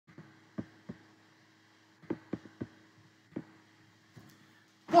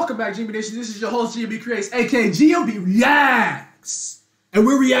Welcome back, Gmb Nation. This is your host, Gmb Creates, aka Gmb Reacts. And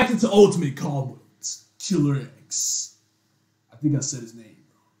we're reacting to Ultimate Kombat Killer X. I think I said his name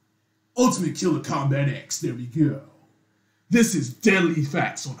wrong. Ultimate Killer Kombat X. There we go. This is Deadly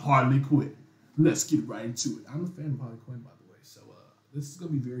Facts on Harley Quinn. Let's get right into it. I'm a fan of Harley Quinn, by the way, so this is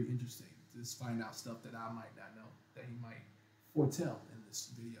going to be very interesting. Just find out stuff that I might not know, that he might foretell in this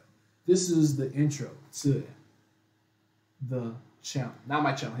video. This is the intro to the channel. Not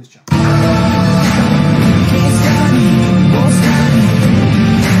my channel, his channel.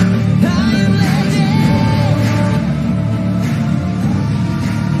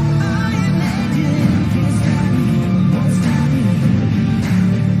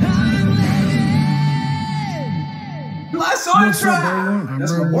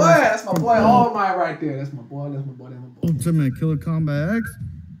 That's my boy. That's my boy. All mine right there. That's my boy. That's my boy. That's my boy. Ultimate Killer Kombat X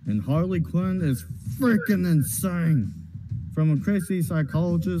and Harley Quinn is freaking insane. From a crazy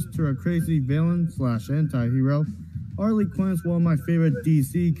psychologist to a crazy villain / anti-hero, Harley Quinn is one of my favorite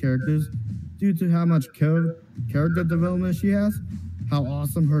DC characters due to how much character development she has, how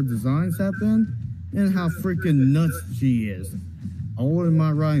awesome her designs have been, and how freaking nuts she is. I wouldn't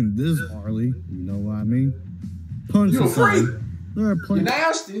mind riding this Harley, you know what I mean? Punch You're aside, free. There are plenty. You're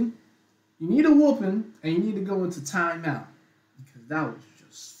nasty. You need a whooping, and you need to go into timeout because that was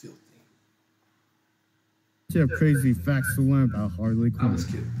just filthy. You have crazy facts to learn about Harley Quinn. I was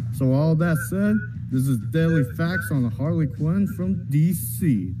kidding. So all that said, this is Daily Facts on the Harley Quinn from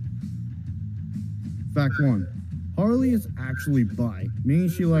DC. Fact 1. Harley is actually bi, meaning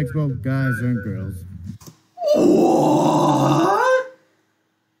she likes both guys and girls. What?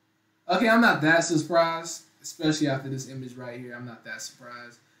 Okay, I'm not that surprised, especially after this image right here. I'm not that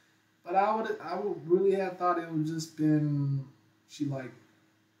surprised. But I would really have thought it would just been she liked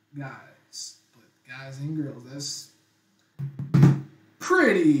guys. Guys and girls, that's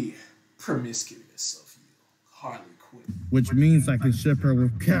pretty promiscuous of you, Harley Quinn. Which means I can ship her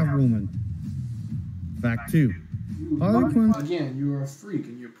with Catwoman. Fact 2. Harley Quinn, again, you're a freak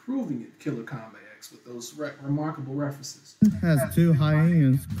and you're proving it, Killer Kombat X, with those remarkable references. Has 2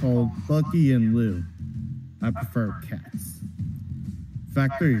 hyenas called Bucky and Lou. I prefer cats.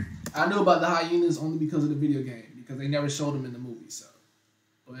 Fact 3. I know about the hyenas only because of the video game, because they never showed them in the movie, so.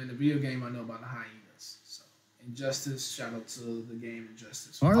 But in the video game, I know about the hyenas. So, Injustice, shout out to the game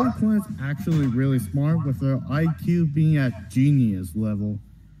Injustice. Harley Quinn is actually really smart with her IQ being at genius level.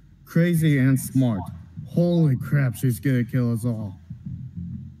 Crazy and smart. Holy crap, she's gonna kill us all.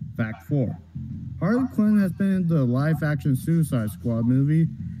 Fact 4. Harley Quinn has been in the live-action Suicide Squad movie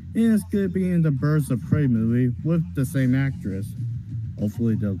and is gonna be in the Birds of Prey movie with the same actress.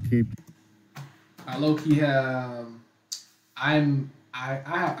 Hopefully they'll keep. I low-key have... I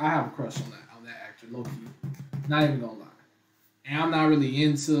have a crush on that actor, low key. Not even gonna lie. And I'm not really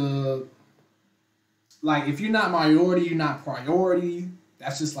into, like, if you're not minority, you're not priority.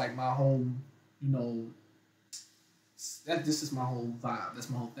 That's just like my whole, you know, this is my whole vibe. That's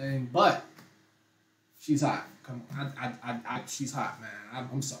my whole thing. But she's hot. Come on, she's hot, man.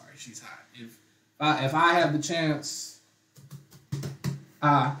 I'm sorry, she's hot. If I have the chance,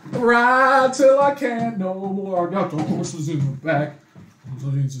 I ride till I can't no more. I got the horses in the back.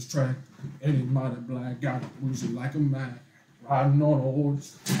 This track, and it might have black, got it boozy like a man, riding on a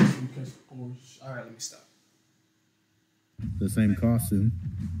horse. All right, let me stop. The same costume.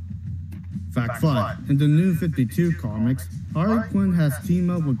 Fact 5. In the new 52 comics, Harley Quinn has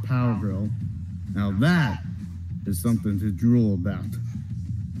teamed up with Power Girl. Now that is something to drool about.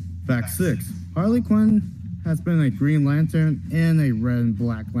 Fact 6. Harley Quinn has been a Green Lantern and a Red and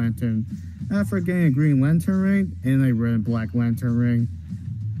Black Lantern after getting a Green Lantern ring and a Red and Black Lantern ring.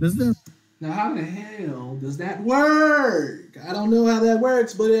 Now, how the hell does that work? I don't know how that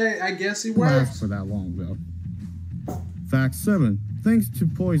works, but I guess it works. Not for that long, though. Fact 7. Thanks to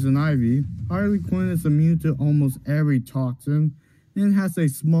Poison Ivy, Harley Quinn is immune to almost every toxin and has a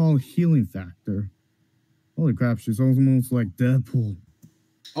small healing factor. Holy crap, she's almost like Deadpool.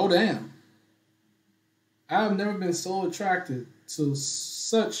 Oh, damn. I've never been so attracted to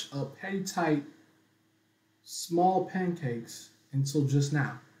such a petty-type, small pancakes until just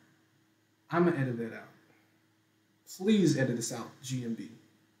now. I'm going to edit that out. Please edit this out, GMB.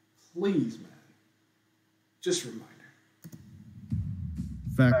 Please, man. Just a reminder.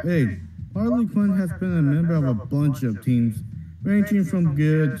 Fact 8. Harley Quinn has been a member of a bunch of teams ranging from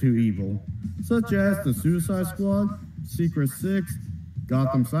good to evil, such as the Suicide Squad, Secret 6,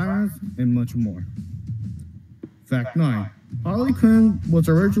 Gotham Sirens, and much more. Fact 9. Harley Quinn was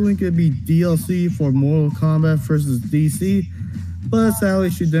originally going to be DLC for Mortal Kombat vs. DC, but sadly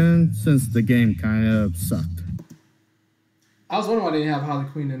she didn't since the game kind of sucked. I was wondering why they didn't have Harley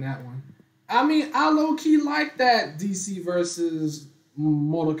Quinn in that one. I mean, I low-key like that DC versus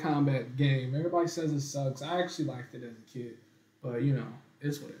Mortal Kombat game. Everybody says it sucks. I actually liked it as a kid. But, you know,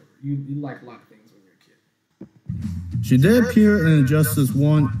 it's whatever. You like a lot of things when you're a kid. She did appear in Injustice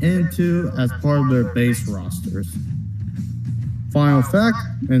 1 and 2 as part of their base rosters. Final fact,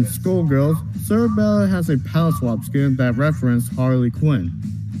 in Skullgirls, Cerebella has a palette swap skin that referenced Harley Quinn.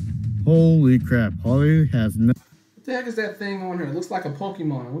 Holy crap, Harley has no... What the heck is that thing on her? It looks like a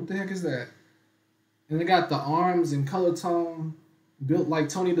Pokemon. What the heck is that? And they got the arms and color tone built like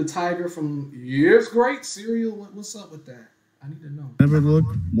Tony the Tiger from Yes Great Cereal. What's up with that? I need to know. Never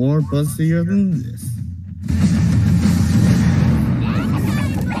looked more buzzier than this.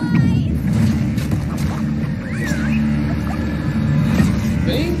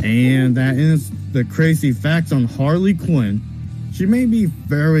 And that ends the crazy facts on Harley Quinn. She may be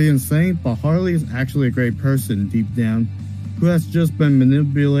very insane, but Harley is actually a great person deep down, who has just been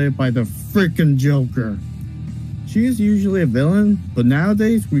manipulated by the freaking Joker. She is usually a villain, but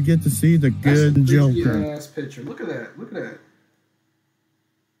nowadays we get to see the good Joker. Ass picture. Look at that. Look at that.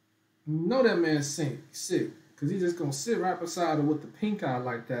 You know that man's sick, because he's just gonna sit right beside her with the pink eye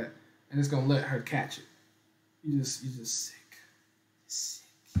like that, and it's gonna let her catch it. You just sick.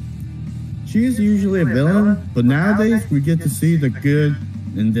 She is usually a villain, but nowadays we get to see the good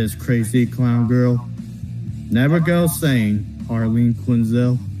in this crazy clown girl. Never go sane, Harleen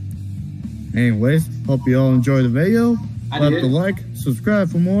Quinzel. Anyways, hope you all enjoyed the video. Let the like, subscribe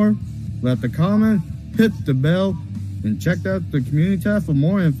for more, let the comment, hit the bell, and check out the community tab for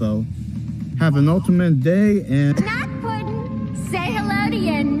more info. Have an ultimate day and... Snack pudding! Say hello to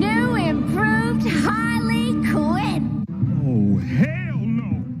your new, improved Harley Quinn! Oh, hell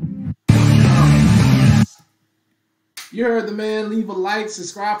no! You heard the man. Leave a like,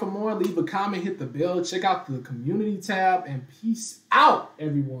 subscribe for more, leave a comment, hit the bell, check out the community tab, and peace out,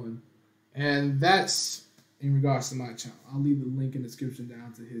 everyone. And that's in regards to my channel. I'll leave the link in the description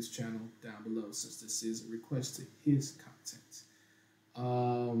down to his channel down below, since this is a request to his content.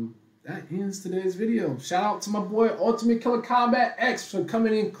 That ends today's video. Shout out to my boy Ultimate Killer Kombat X for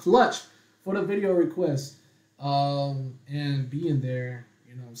coming in clutch for the video request. And being there,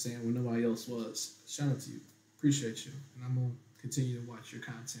 you know what I'm saying, when nobody else was. Shout out to you. Appreciate you. And I'm going to continue to watch your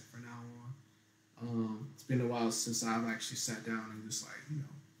content from now on. It's been a while since I've actually sat down and just like, you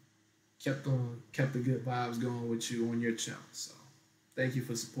know, kept the good vibes going with you on your channel. So thank you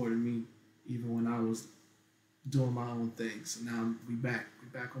for supporting me even when I was doing my own thing. So now we back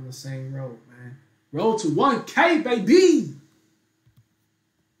on the same road, man. Road to 1K, baby.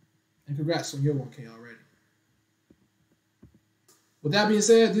 And congrats on your 1K already. With that being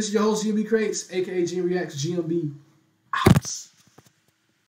said, this is your host, Gmb Reacts, aka Gmb Reacts, Gmb out.